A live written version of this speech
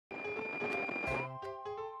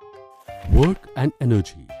Work and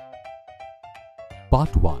Energy.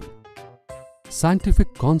 Part 1.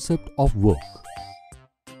 Scientific Concept of Work.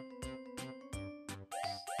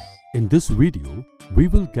 In this video, we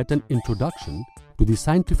will get an introduction to the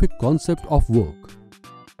scientific concept of work.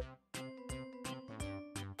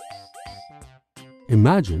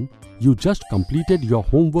 Imagine you just completed your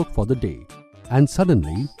homework for the day and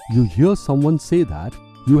suddenly you hear someone say that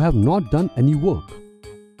you have not done any work.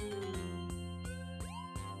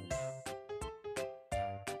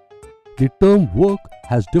 The term work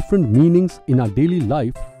has different meanings in our daily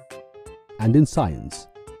life and in science.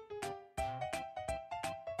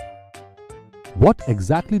 What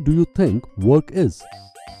exactly do you think work is?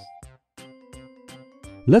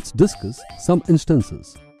 Let's discuss some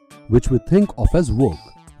instances which we think of as work,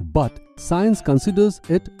 but science considers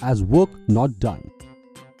it as work not done.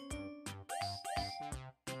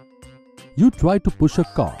 You try to push a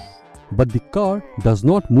car, but the car does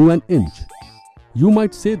not move an inch. You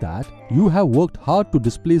might say that you have worked hard to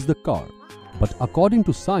displace the car, but according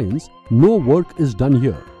to science, no work is done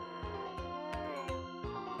here.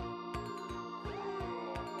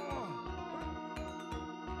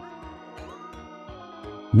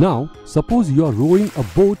 Now, suppose you are rowing a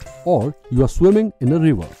boat or you are swimming in a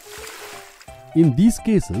river. In these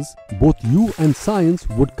cases, both you and science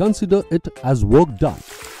would consider it as work done.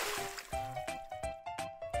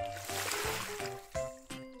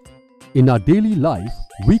 In our daily life,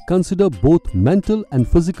 we consider both mental and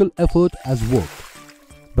physical effort as work,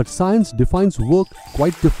 but science defines work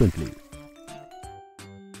quite differently.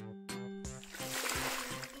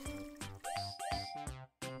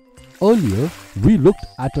 Earlier, we looked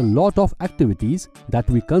at a lot of activities that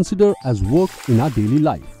we consider as work in our daily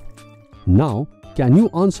life. Now, can you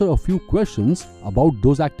answer a few questions about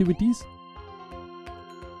those activities?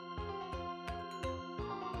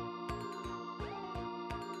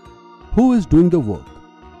 Who is doing the work?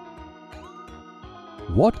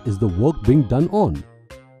 What is the work being done on?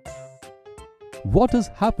 What is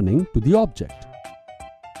happening to the object?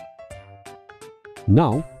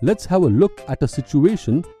 Now, let's have a look at a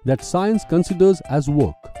situation that science considers as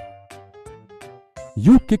work.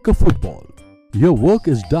 You kick a football. Your work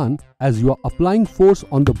is done as you are applying force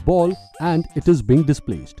on the ball and it is being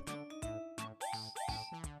displaced.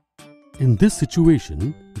 In this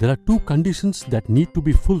situation, there are two conditions that need to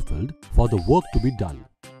be fulfilled for the work to be done.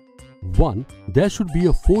 1. There should be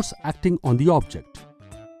a force acting on the object.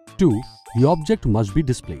 2. The object must be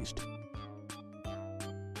displaced.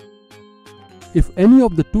 If any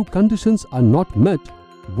of the two conditions are not met,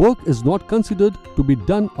 work is not considered to be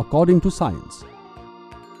done according to science.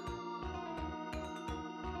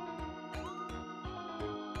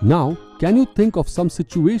 Now, can you think of some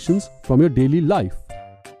situations from your daily life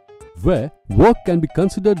where work can be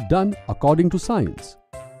considered done according to science?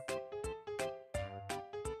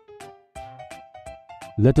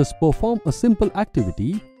 Let us perform a simple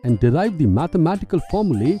activity and derive the mathematical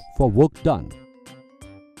formulae for work done.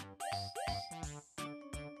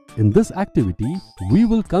 In this activity, we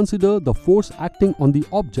will consider the force acting on the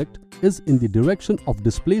object is in the direction of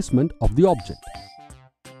displacement of the object.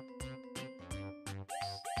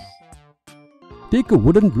 Take a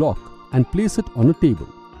wooden block and place it on a table.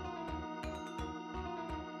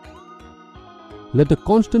 Let a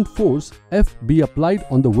constant force F be applied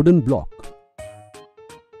on the wooden block.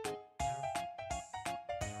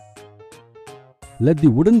 Let the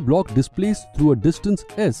wooden block displace through a distance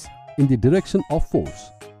S in the direction of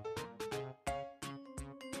force.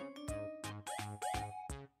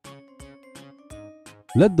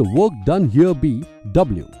 Let the work done here be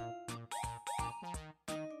W.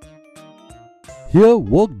 Here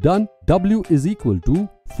work done W is equal to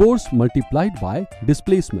force multiplied by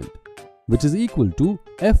displacement, which is equal to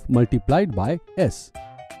F multiplied by S.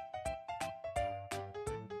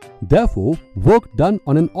 Therefore, work done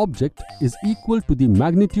on an object is equal to the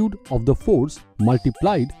magnitude of the force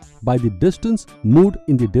multiplied by the distance moved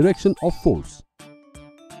in the direction of force.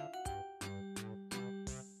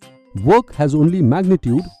 Work has only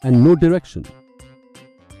magnitude and no direction.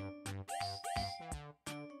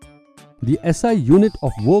 The SI unit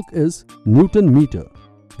of work is Newton meter,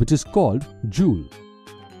 which is called joule.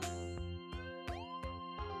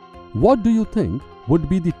 What do you think would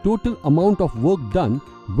be the total amount of work done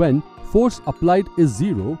when force applied is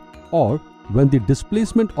 0 or when the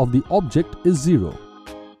displacement of the object is 0?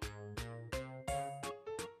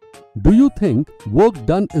 Do you think work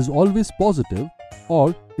done is always positive,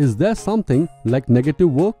 or is there something like negative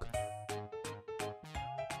work?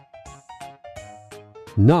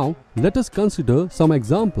 Now, let us consider some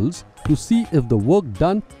examples to see if the work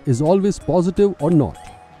done is always positive or not.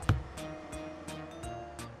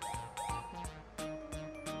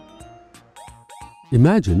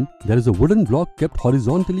 Imagine there is a wooden block kept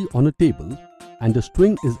horizontally on a table and a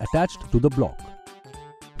string is attached to the block.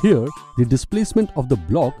 Here, the displacement of the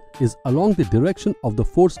block is along the direction of the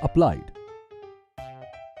force applied.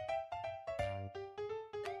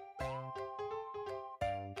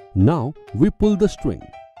 Now, we pull the string.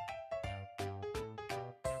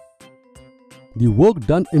 The work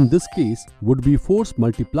done in this case would be force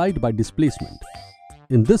multiplied by displacement.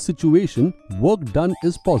 In this situation, work done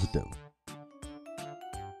is positive.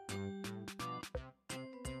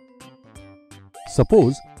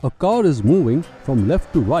 Suppose a car is moving from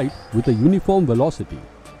left to right with a uniform velocity.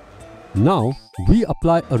 Now, we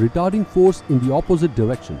apply a retarding force in the opposite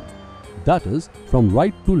direction, that is, from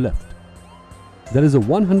right to left. There is a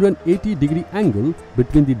 180-degree angle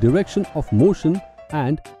between the direction of motion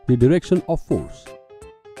and the direction of force.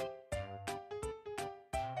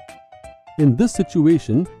 In this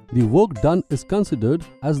situation, the work done is considered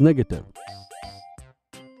as negative.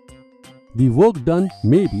 The work done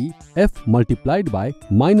may be F multiplied by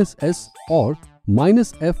minus S or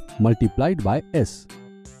minus F multiplied by S.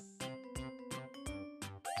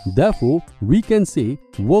 Therefore, we can say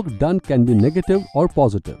work done can be negative or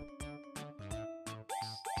positive.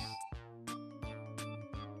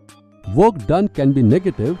 Work done can be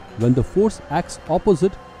negative when the force acts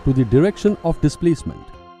opposite to the direction of displacement.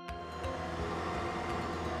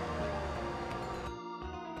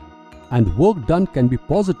 And work done can be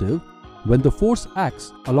positive when the force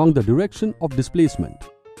acts along the direction of displacement.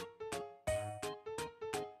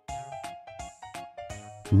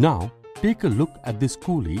 Now, take a look at this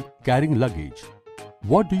coolie carrying luggage.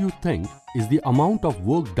 What do you think is the amount of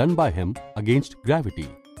work done by him against gravity?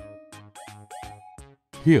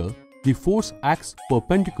 Here, the force acts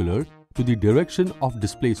perpendicular to the direction of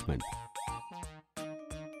displacement.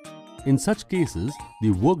 In such cases,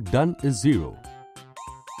 the work done is zero.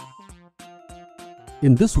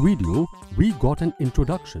 In this video, we got an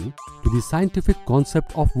introduction to the scientific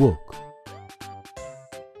concept of work.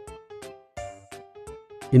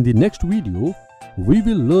 In the next video, we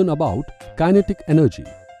will learn about kinetic energy.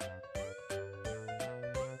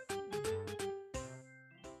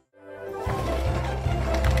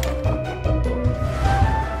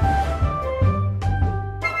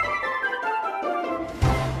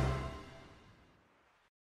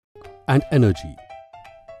 And energy.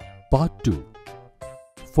 Part 2.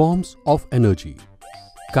 Forms of energy.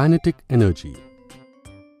 Kinetic energy.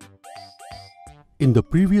 In the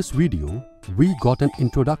previous video, we got an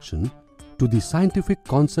introduction to the scientific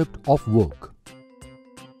concept of work.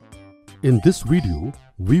 In this video,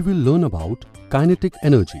 we will learn about kinetic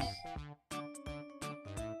energy.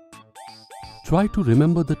 Try to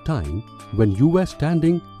remember the time when you were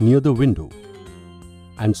standing near the window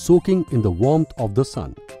and soaking in the warmth of the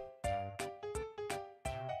sun.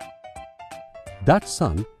 That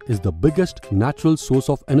sun is the biggest natural source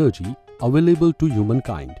of energy available to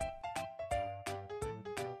humankind.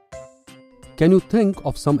 Can you think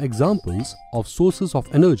of some examples of sources of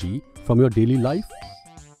energy from your daily life?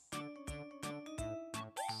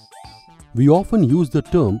 We often use the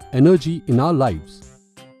term energy in our lives.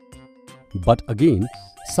 But again,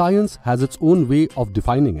 science has its own way of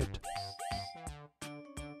defining it.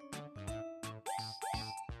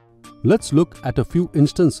 Let's look at a few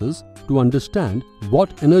instances to understand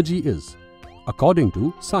what energy is, according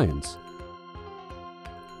to science.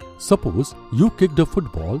 Suppose you kicked a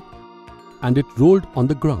football and it rolled on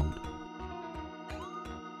the ground.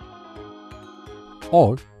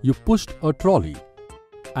 Or you pushed a trolley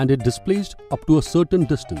and it displaced up to a certain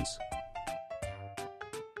distance.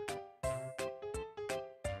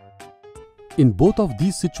 In both of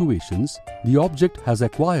these situations, the object has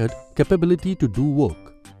acquired capability to do work.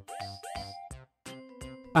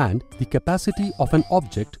 And the capacity of an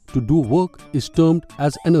object to do work is termed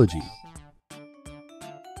as energy.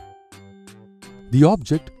 The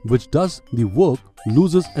object which does the work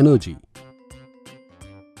loses energy,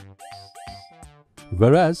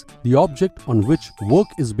 whereas the object on which work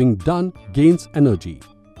is being done gains energy.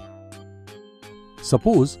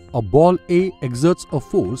 Suppose a ball A exerts a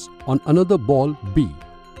force on another ball B.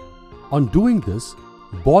 On doing this,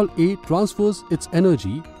 ball A transfers its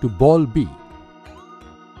energy to ball B.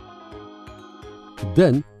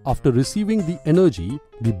 Then, after receiving the energy,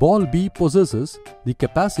 the ball B possesses the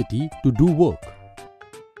capacity to do work.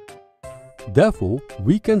 Therefore,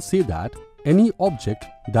 we can say that any object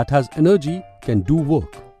that has energy can do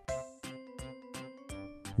work.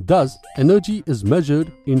 Thus, energy is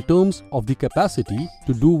measured in terms of the capacity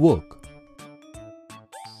to do work.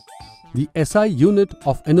 The SI unit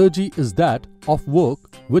of energy is that of work,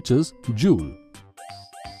 which is joule.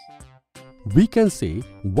 We can say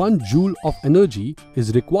 1 joule of energy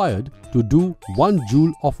is required to do 1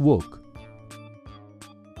 joule of work.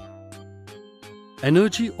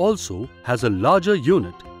 Energy also has a larger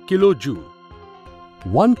unit, kilojoule.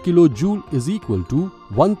 1 kilojoule is equal to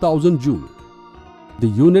 1000 joule. The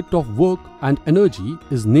unit of work and energy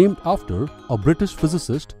is named after a British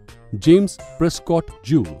physicist, James Prescott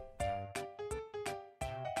Joule.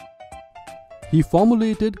 He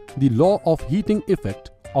formulated the law of heating effect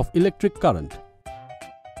of electric current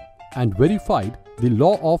and verified the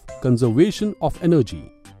law of conservation of energy.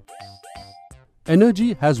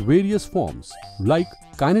 Energy has various forms like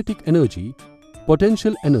kinetic energy,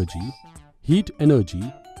 potential energy, heat energy,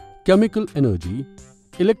 chemical energy,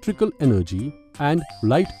 electrical energy, and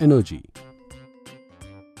light energy.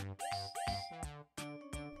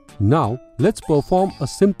 Now let's perform a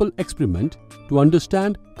simple experiment to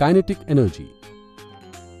understand kinetic energy.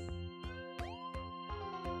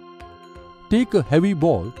 Take a heavy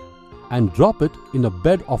ball and drop it in a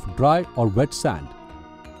bed of dry or wet sand.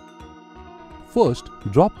 First,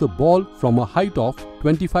 drop the ball from a height of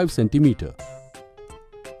 25 cm.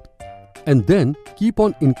 And then keep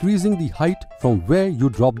on increasing the height from where you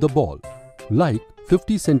drop the ball, like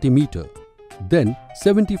 50 cm, then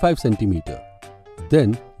 75 cm,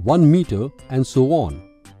 then 1 meter, and so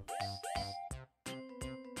on.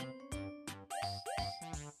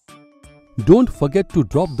 Don't forget to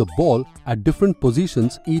drop the ball at different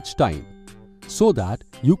positions each time, so that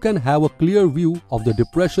you can have a clear view of the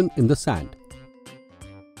depression in the sand.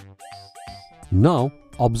 Now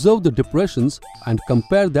observe the depressions and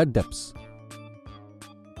compare their depths.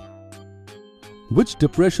 Which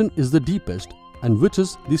depression is the deepest and which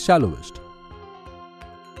is the shallowest?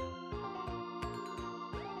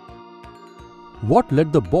 What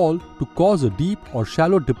led the ball to cause a deep or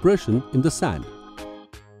shallow depression in the sand?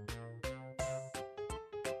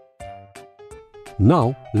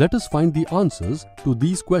 Now let us find the answers to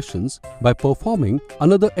these questions by performing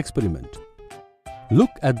another experiment.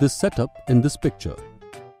 Look at this setup in this picture.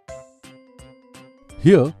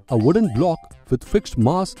 Here, a wooden block with fixed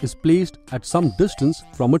mass is placed at some distance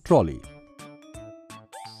from a trolley.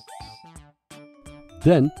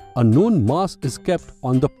 Then, a known mass is kept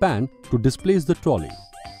on the pan to displace the trolley.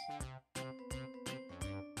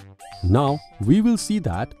 Now, we will see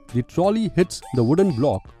that the trolley hits the wooden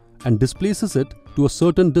block and displaces it to a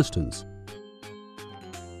certain distance.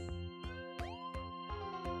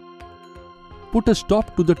 Put a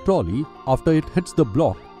stop to the trolley after it hits the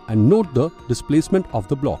block and note the displacement of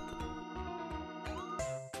the block.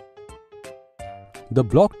 The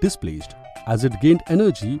block displaced as it gained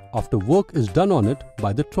energy after work is done on it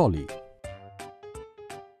by the trolley.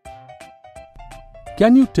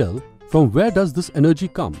 Can you tell from where does this energy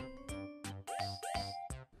come?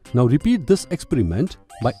 Now repeat this experiment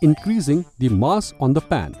by increasing the mass on the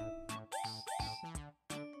pan.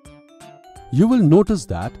 You will notice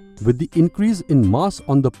that with the increase in mass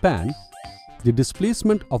on the pan, the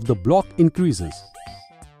displacement of the block increases.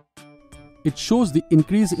 It shows the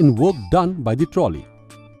increase in work done by the trolley.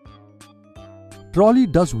 Trolley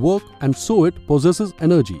does work and so it possesses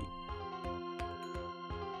energy.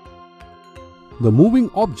 The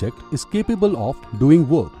moving object is capable of doing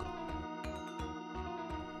work.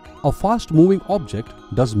 A fast-moving object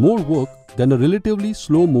does more work than a relatively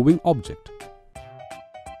slow-moving object.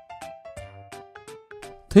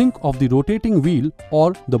 Think of the rotating wheel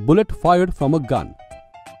or the bullet fired from a gun,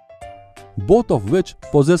 both of which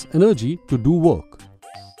possess energy to do work.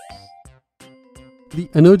 The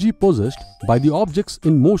energy possessed by the objects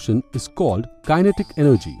in motion is called kinetic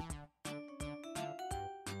energy.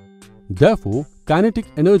 Therefore, kinetic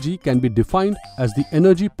energy can be defined as the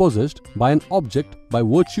energy possessed by an object by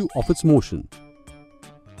virtue of its motion.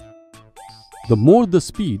 The more the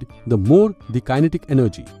speed, the more the kinetic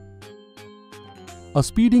energy. A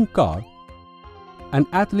speeding car, an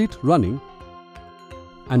athlete running,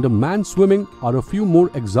 and a man swimming are a few more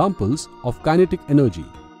examples of kinetic energy.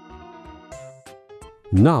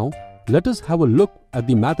 Now, let us have a look at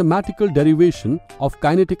the mathematical derivation of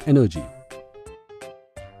kinetic energy.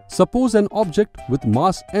 Suppose an object with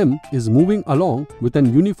mass m is moving along with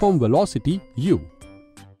an uniform velocity u.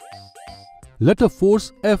 Let a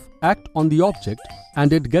force F act on the object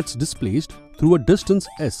and it gets displaced through a distance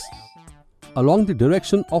s along the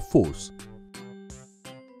direction of force.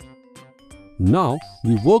 Now,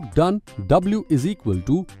 the work done W is equal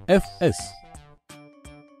to Fs.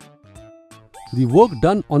 The work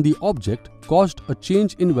done on the object caused a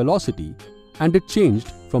change in velocity and it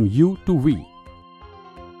changed from u to v.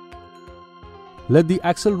 Let the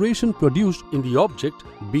acceleration produced in the object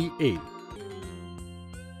be a.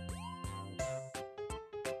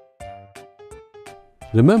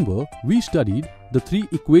 Remember, we studied the three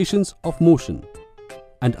equations of motion.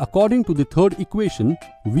 And according to the third equation,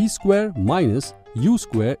 v square minus u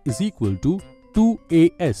square is equal to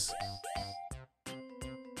 2as,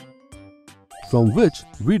 from which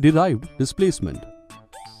we derived displacement.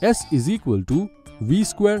 S is equal to v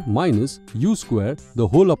square minus u square the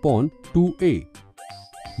whole upon 2a.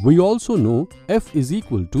 We also know F is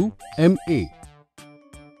equal to ma.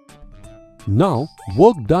 Now,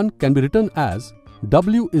 work done can be written as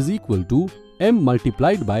W is equal to m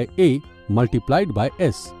multiplied by a multiplied by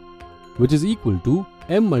s, which is equal to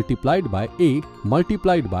m multiplied by a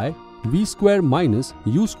multiplied by v square minus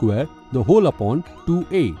u square the whole upon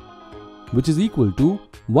 2a, which is equal to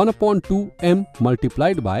 1 upon 2m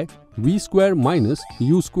multiplied by v square minus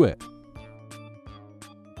u square.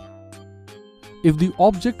 If the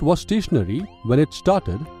object was stationary when it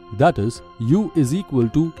started, that is u is equal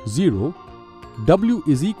to 0, W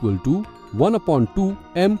is equal to 1 upon 2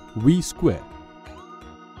 mv square.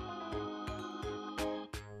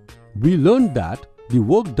 We learned that the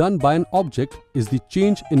work done by an object is the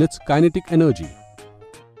change in its kinetic energy.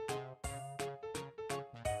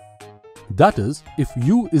 That is, if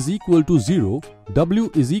u is equal to 0, W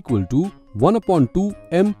is equal to 1 upon 2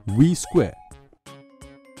 mv square.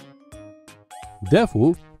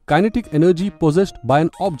 Therefore, kinetic energy possessed by an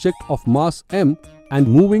object of mass m and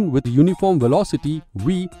moving with uniform velocity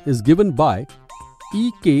v is given by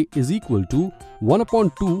Ek is equal to 1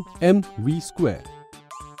 upon 2 mv square.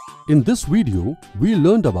 In this video, we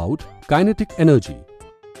learned about kinetic energy.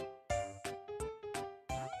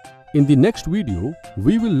 In the next video,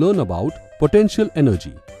 we will learn about potential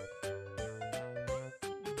energy.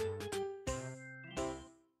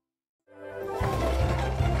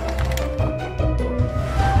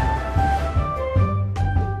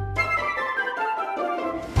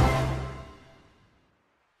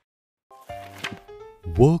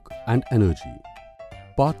 Work and energy.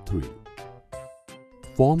 Part 3.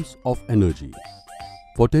 Forms of energy.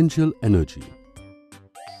 Potential energy.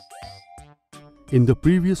 In the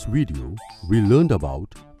previous video, we learned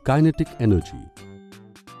about kinetic energy.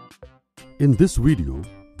 In this video,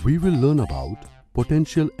 we will learn about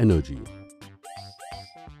potential energy.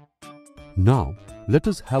 Now, let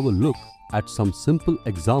us have a look at some simple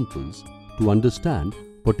examples to understand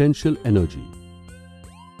potential energy.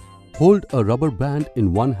 Hold a rubber band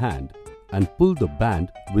in one hand and pull the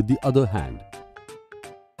band with the other hand.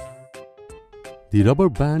 The rubber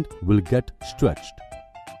band will get stretched.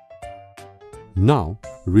 Now,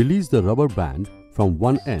 release the rubber band from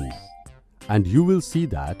one end and you will see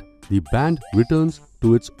that the band returns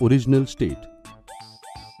to its original state.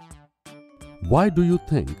 Why do you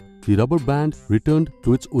think the rubber band returned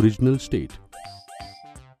to its original state?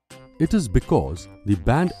 It is because the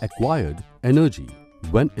band acquired energy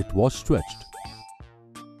when it was stretched.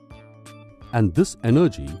 And this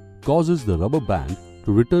energy causes the rubber band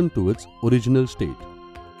to return to its original state.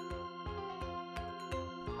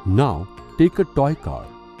 Now, take a toy car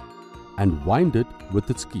and wind it with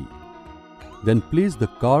its key. Then place the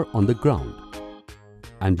car on the ground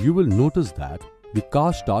and you will notice that the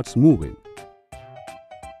car starts moving.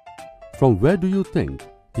 From where do you think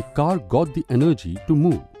the car got the energy to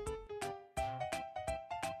move?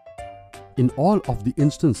 In all of the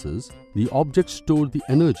instances, the objects stored the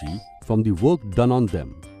energy from the work done on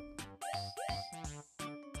them.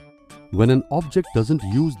 When an object doesn't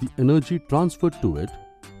use the energy transferred to it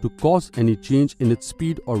to cause any change in its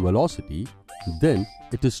speed or velocity, then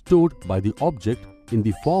it is stored by the object in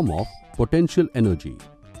the form of potential energy.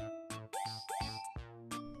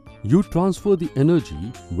 You transfer the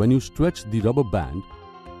energy when you stretch the rubber band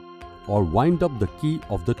or wind up the key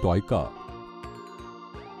of the toy car.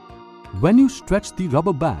 When you stretch the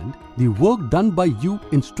rubber band, the work done by you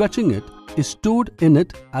in stretching it is stored in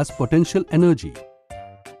it as potential energy.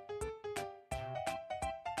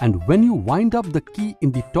 And when you wind up the key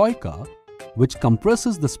in the toy car, which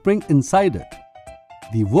compresses the spring inside it,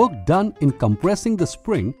 the work done in compressing the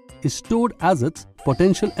spring is stored as its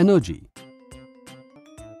potential energy.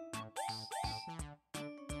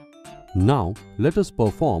 Now, let us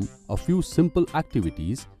perform a few simple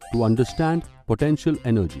activities to understand potential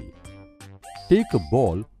energy. Take a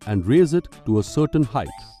ball and raise it to a certain height.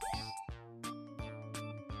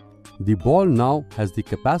 The ball now has the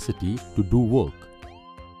capacity to do work.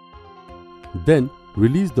 Then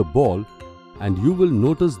release the ball and you will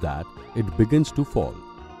notice that it begins to fall.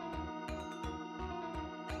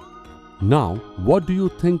 Now, what do you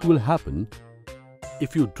think will happen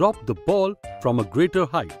if you drop the ball from a greater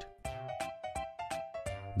height?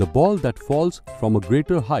 The ball that falls from a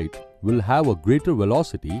greater height will have a greater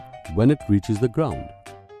velocity when it reaches the ground.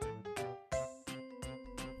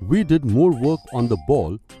 We did more work on the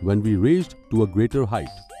ball when we raised to a greater height.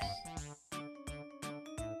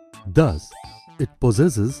 Thus, it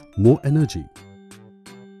possesses more energy.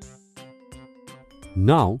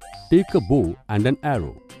 Now, take a bow and an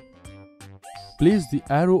arrow. Place the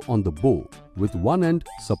arrow on the bow with one end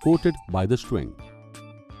supported by the string.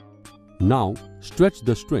 Now, stretch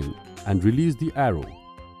the string and release the arrow.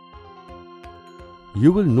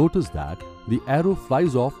 You will notice that the arrow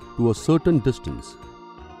flies off to a certain distance.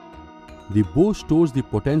 The bow stores the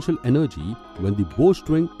potential energy when the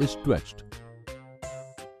bowstring is stretched.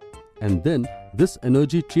 And then this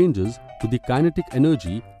energy changes to the kinetic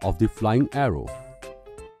energy of the flying arrow.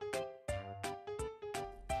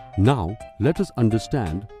 Now, let us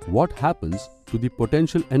understand what happens to the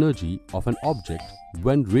potential energy of an object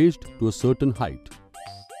when raised to a certain height.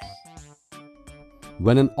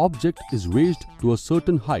 When an object is raised to a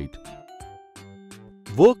certain height,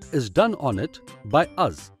 work is done on it by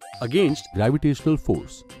us against gravitational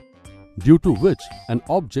force, due to which an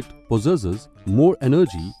object possesses more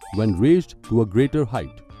energy when raised to a greater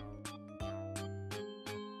height.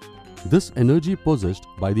 This energy possessed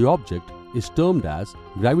by the object is termed as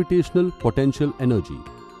gravitational potential energy.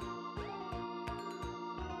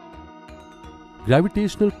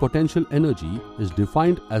 Gravitational potential energy is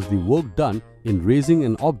defined as the work done in raising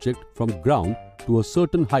an object from ground to a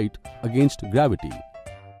certain height against gravity.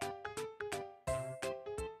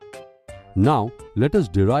 Now, let us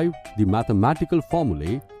derive the mathematical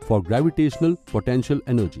formulae for gravitational potential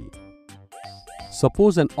energy.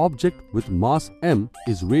 Suppose an object with mass m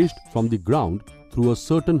is raised from the ground through a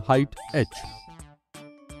certain height h.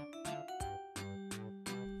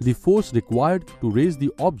 The force required to raise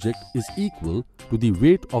the object is equal to the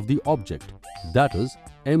weight of the object, that is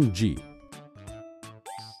mg.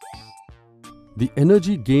 The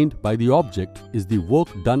energy gained by the object is the work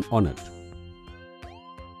done on it.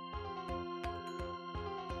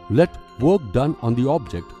 Let work done on the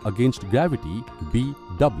object against gravity be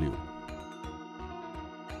W.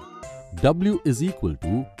 W is equal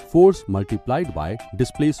to force multiplied by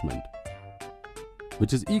displacement,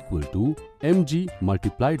 which is equal to mg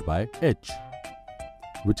multiplied by h,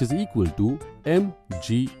 which is equal to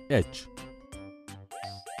mgh.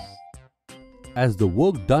 As the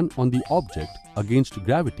work done on the object against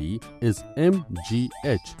gravity is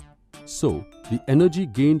mgh, so the energy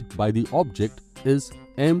gained by the object is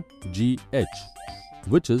mgh,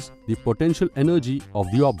 which is the potential energy of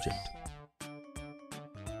the object.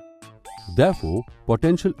 Therefore,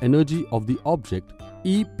 potential energy of the object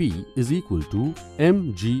EP is equal to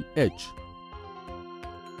mgh.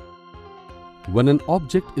 When an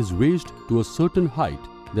object is raised to a certain height,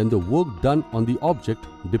 then the work done on the object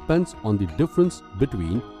depends on the difference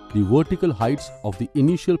between the vertical heights of the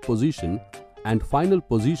initial position and final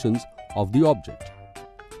positions of the object,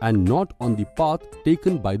 and not on the path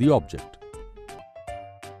taken by the object.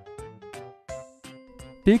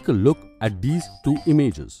 Take a look at these two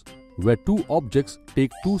images, where two objects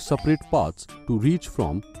take two separate paths to reach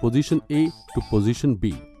from position A to position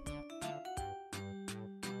B.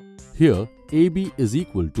 Here, AB is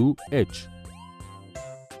equal to h.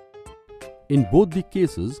 In both the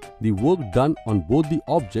cases, the work done on both the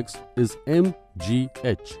objects is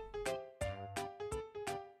mgh.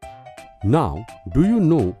 Now, do you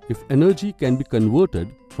know if energy can be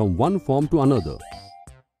converted from one form to another?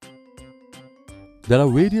 There are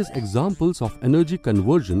various examples of energy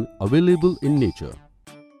conversion available in nature,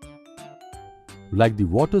 like the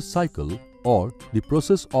water cycle or the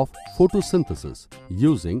process of photosynthesis,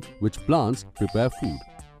 using which plants prepare food.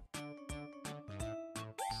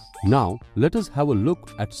 Now, let us have a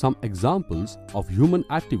look at some examples of human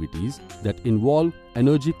activities that involve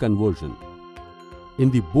energy conversion.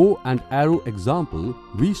 In the bow and arrow example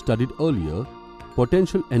we studied earlier,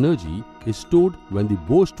 potential energy is stored when the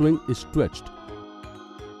bowstring is stretched,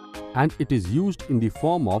 and it is used in the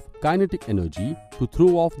form of kinetic energy to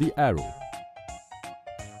throw off the arrow.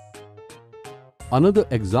 Another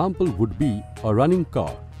example would be a running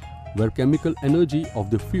car, where chemical energy of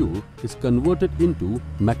the fuel is converted into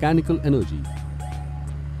mechanical energy,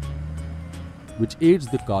 which aids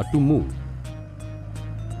the car to move.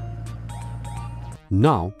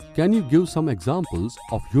 Now, can you give some examples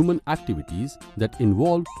of human activities that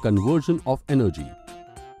involve conversion of energy?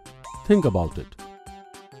 Think about it.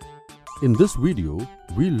 In this video,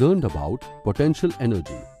 we learned about potential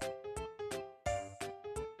energy.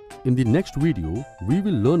 In the next video, we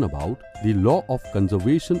will learn about the law of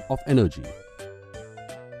conservation of energy.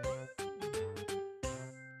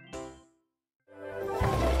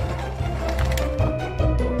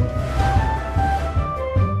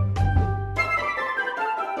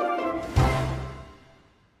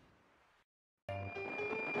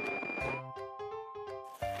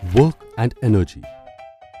 Work and energy.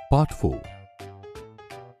 Part 4.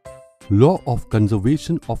 Law of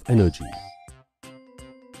conservation of energy.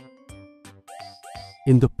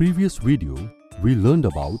 In the previous video, we learned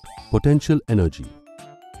about potential energy.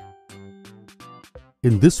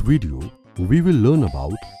 In this video, we will learn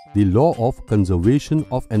about the law of conservation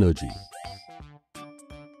of energy.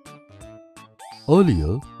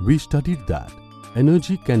 Earlier, we studied that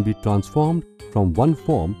energy can be transformed from one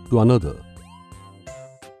form to another,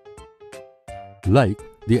 like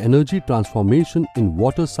the energy transformation in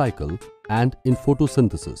water cycle and in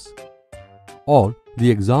photosynthesis, or the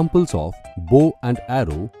examples of bow and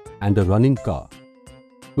arrow and a running car,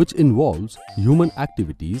 which involves human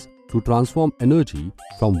activities to transform energy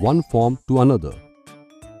from one form to another.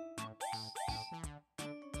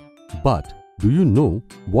 But do you know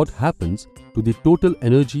what happens to the total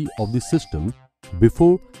energy of the system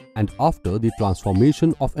before and after the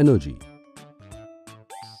transformation of energy?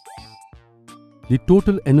 The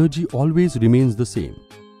total energy always remains the same,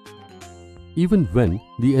 even when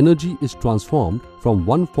the energy is transformed from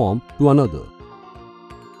one form to another.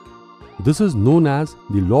 This is known as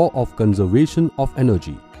the law of conservation of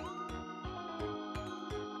energy.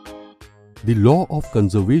 The law of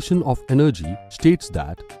conservation of energy states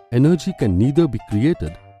that energy can neither be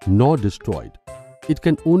created nor destroyed. It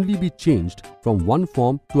can only be changed from one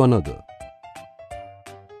form to another.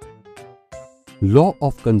 Law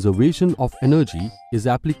of conservation of energy is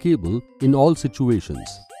applicable in all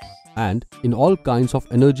situations and in all kinds of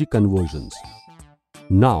energy conversions.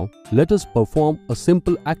 Now, let us perform a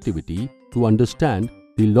simple activity to understand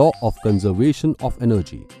the law of conservation of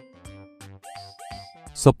energy.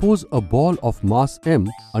 Suppose a ball of mass m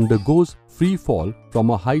undergoes free fall from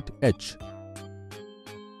a height h.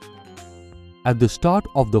 At the start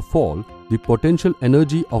of the fall, the potential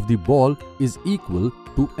energy of the ball is equal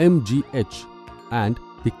to mgh and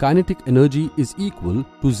the kinetic energy is equal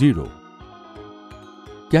to 0.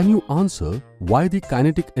 Can you answer why the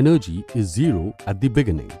kinetic energy is 0 at the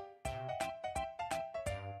beginning?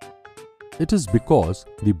 It is because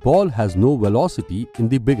the ball has no velocity in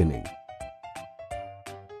the beginning.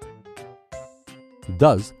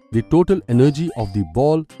 Thus, the total energy of the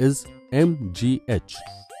ball is mgh.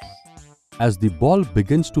 As the ball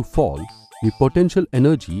begins to fall, the potential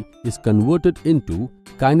energy is converted into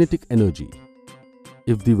kinetic energy.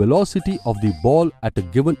 If the velocity of the ball at a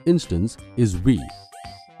given instance is v,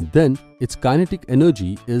 then its kinetic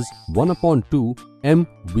energy is 1/2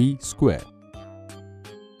 mv square.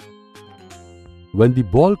 When the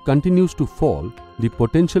ball continues to fall, the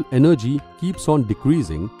potential energy keeps on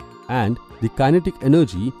decreasing and the kinetic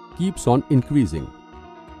energy keeps on increasing.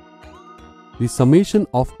 The summation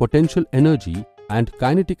of potential energy and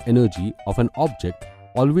kinetic energy of an object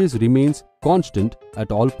always remains constant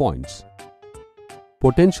at all points.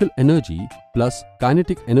 Potential energy plus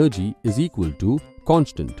kinetic energy is equal to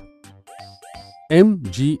constant.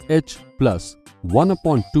 mgh plus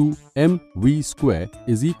 1/2 mv square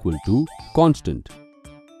is equal to constant.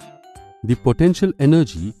 The potential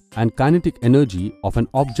energy and kinetic energy of an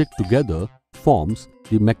object together forms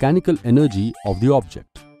the mechanical energy of the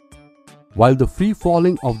object. While the free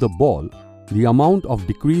falling of the ball, the amount of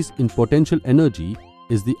decrease in potential energy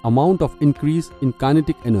is the amount of increase in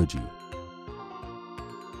kinetic energy.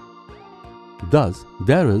 Thus,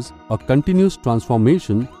 there is a continuous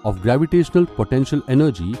transformation of gravitational potential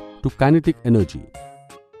energy to kinetic energy.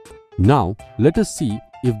 Now, let us see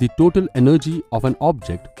if the total energy of an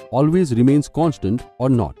object always remains constant or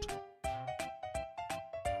not.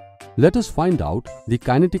 Let us find out the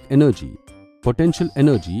kinetic energy, potential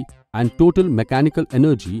energy, and total mechanical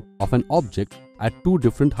energy of an object at two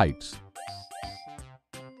different heights.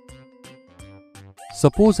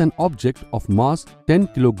 Suppose an object of mass 10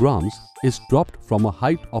 kilograms is dropped from a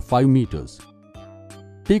height of 5 meters.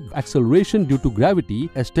 Take acceleration due to gravity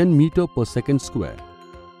as 10 meters per second square.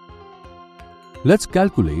 Let's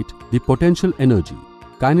calculate the potential energy,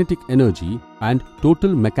 kinetic energy, and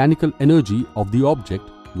total mechanical energy of the object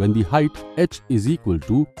when the height h is equal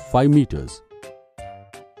to 5 meters.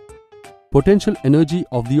 Potential energy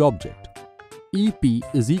of the object, EP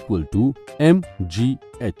is equal to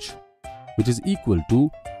mgh, which is equal to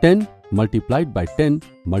 10 multiplied by 10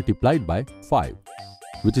 multiplied by 5,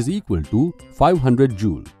 which is equal to 500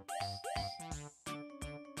 joule.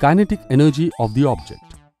 Kinetic energy of the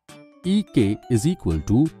object, EK is equal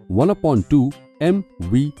to 1/2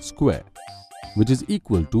 mv square, which is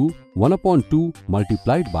equal to 1/2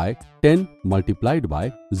 multiplied by 10 multiplied by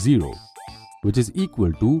 0, which is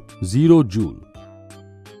equal to 0 joule.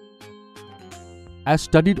 As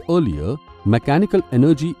studied earlier, mechanical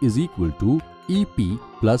energy is equal to EP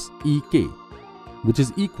plus EK. which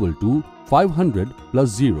is equal to 500 plus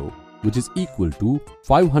 0, which is equal to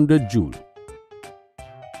 500 joule.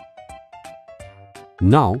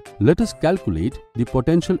 Now, let us calculate the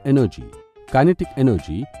potential energy, kinetic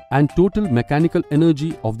energy and total mechanical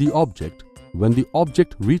energy of the object when the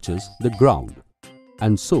object reaches the ground.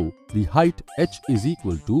 And so, the height h is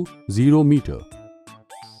equal to 0 meter.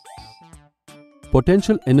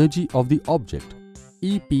 Potential energy of the object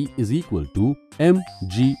EP is equal to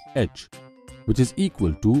mgh, which is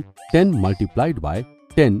equal to 10 multiplied by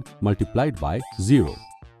 10 multiplied by 0,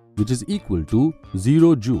 which is equal to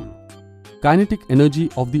 0 joule. Kinetic energy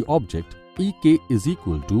of the object EK is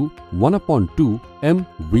equal to 1 upon 2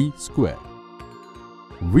 mv square.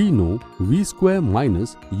 We know v square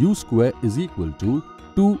minus u square is equal to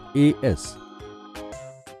 2as.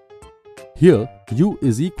 Here u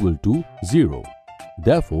is equal to 0.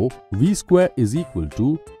 Therefore, v square is equal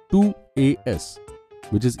to 2as,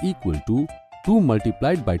 which is equal to 2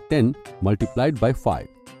 multiplied by 10 multiplied by 5,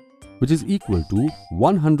 which is equal to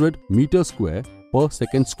 100 meter square per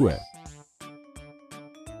second square.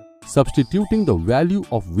 Substituting the value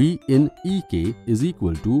of v in Ek is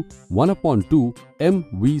equal to 1 upon 2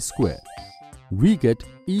 mv square. We get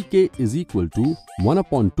Ek is equal to 1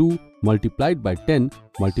 upon 2 multiplied by 10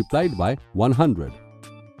 multiplied by 100,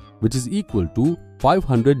 which is equal to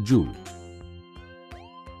 500 joule.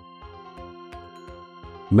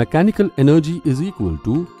 Mechanical energy is equal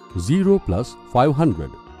to 0 plus 500,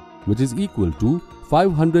 which is equal to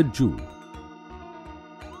 500 joule.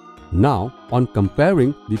 Now, on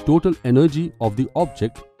comparing the total energy of the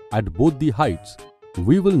object at both the heights,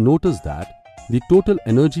 we will notice that the total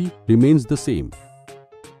energy remains the same.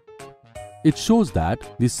 It shows that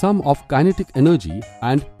the sum of kinetic energy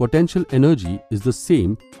and potential energy is the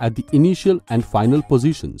same at the initial and final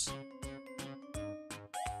positions.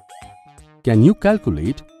 Can you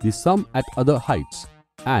calculate the sum at other heights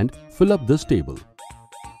and fill up this table?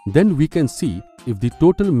 Then we can see if the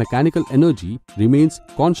total mechanical energy remains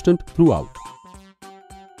constant throughout.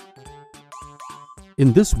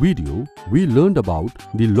 In this video, we learned about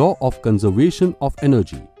the law of conservation of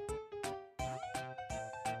energy.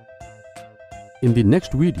 In the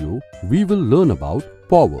next video, we will learn about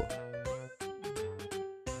power.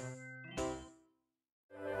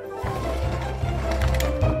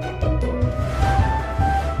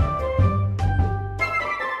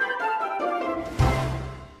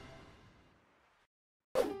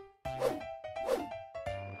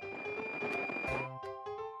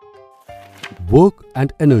 Work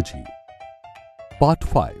and energy. Part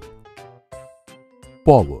 5.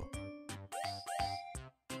 Power.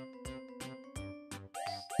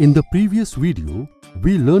 In the previous video,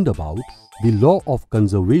 we learned about the law of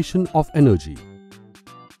conservation of energy.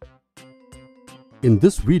 In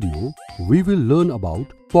this video, we will learn about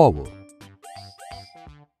power.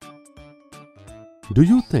 Do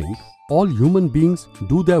you think all human beings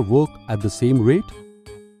do their work at the same rate?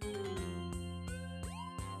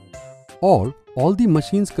 Or all the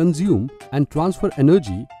machines consume and transfer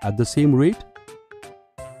energy at the same rate?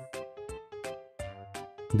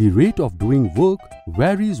 The rate of doing work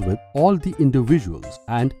varies with all the individuals,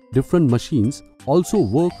 and different machines also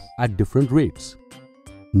work at different rates.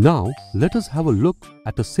 Now, let us have a look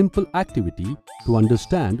at a simple activity to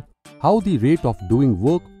understand how the rate of doing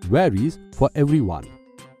work varies for everyone.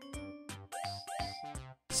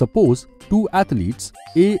 Suppose two athletes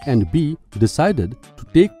A and B decided to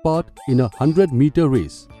take part in a 100-meter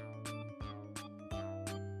race.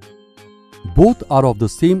 Both are of the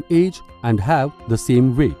same age and have the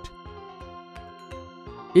same weight.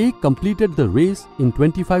 A completed the race in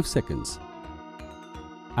 25 seconds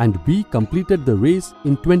and B completed the race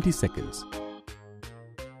in 20 seconds.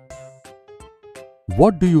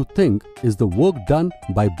 What do you think is the work done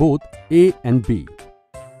by both A and B?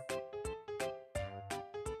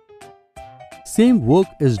 Same work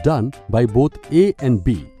is done by both A and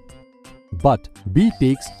B, but B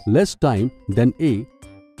takes less time than A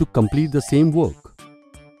to complete the same work.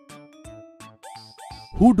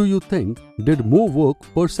 Who do you think did more work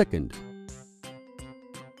per second?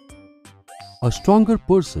 A stronger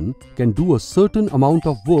person can do a certain amount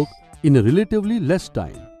of work in a relatively less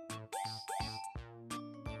time.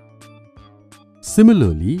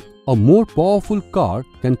 Similarly, a more powerful car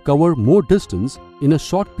can cover more distance in a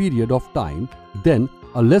short period of time than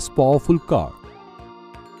a less powerful car.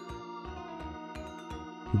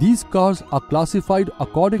 These cars are classified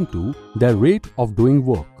according to their rate of doing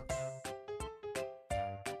work.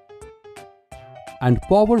 And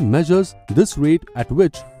power measures this rate at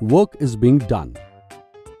which work is being done.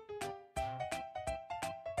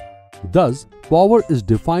 Thus, power is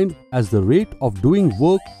defined as the rate of doing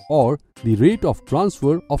work, or the rate of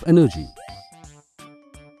transfer of energy.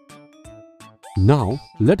 Now,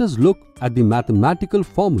 let us look at the mathematical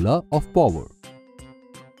formula of power.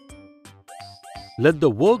 Let the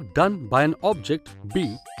work done by an object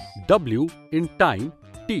be W in time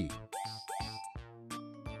t.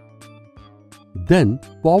 Then,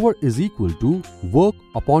 power is equal to work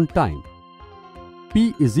upon time.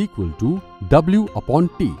 P is equal to W upon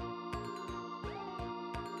T.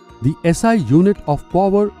 The SI unit of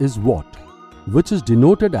power is watt, which is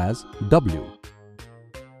denoted as W.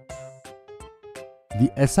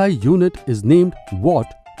 The SI unit is named watt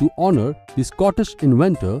to honor the Scottish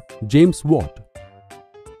inventor James Watt.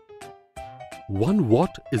 1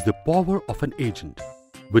 watt is the power of an agent,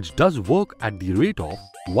 which does work at the rate of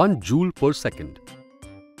 1 joule per second.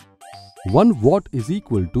 1 watt is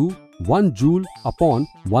equal to 1 joule upon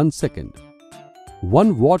 1 second.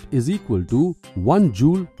 1 watt is equal to 1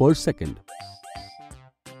 joule per second.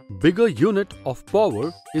 Bigger unit of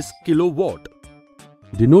power is kilowatt,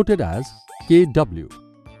 denoted as kW.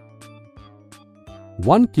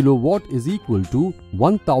 1 kilowatt is equal to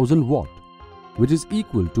 1000 watt, which is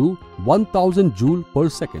equal to 1000 joule per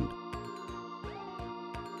second.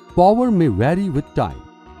 Power may vary with time.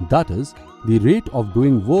 That is, the rate of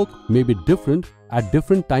doing work may be different at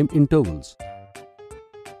different time intervals.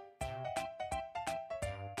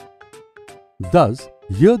 Thus,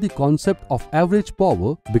 here the concept of average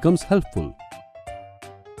power becomes helpful.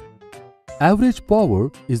 Average power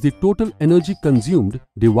is the total energy consumed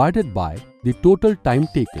divided by the total time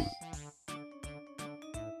taken.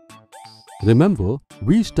 Remember,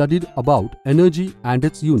 we studied about energy and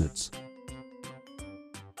its units.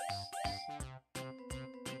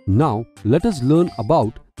 Now, let us learn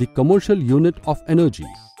about the commercial unit of energy.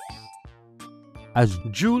 As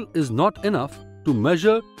joule is not enough to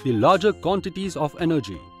measure the larger quantities of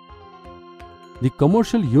energy, the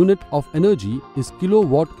commercial unit of energy is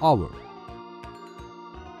kilowatt hour.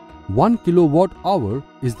 1 kilowatt hour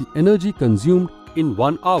is the energy consumed in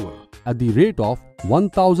 1 hour at the rate of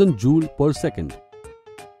 1000 joule per second.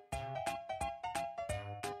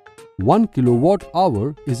 1 kilowatt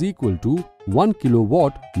hour is equal to 1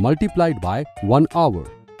 kilowatt multiplied by 1 hour,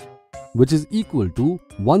 which is equal to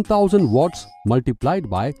 1000 watts multiplied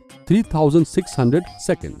by 3600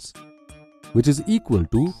 seconds, which is equal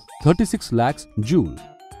to 36 lakhs joule,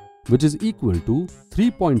 which is equal to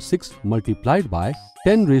 3.6 multiplied by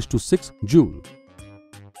 10 raised to 6 joule.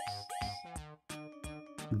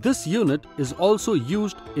 This unit is also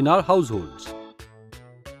used in our households.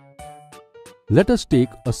 Let us take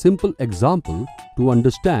a simple example to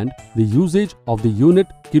understand the usage of the unit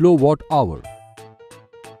kilowatt hour.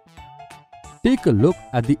 Take a look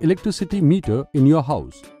at the electricity meter in your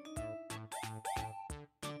house.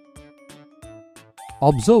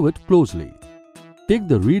 Observe it closely. Take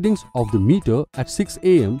the readings of the meter at 6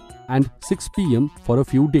 AM and 6 PM for a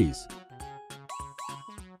few days.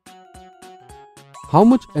 How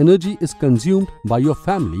much energy is consumed by your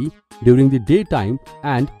family during the daytime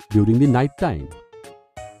and during the night time?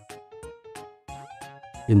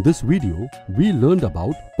 In this video, we learned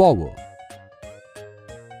about power.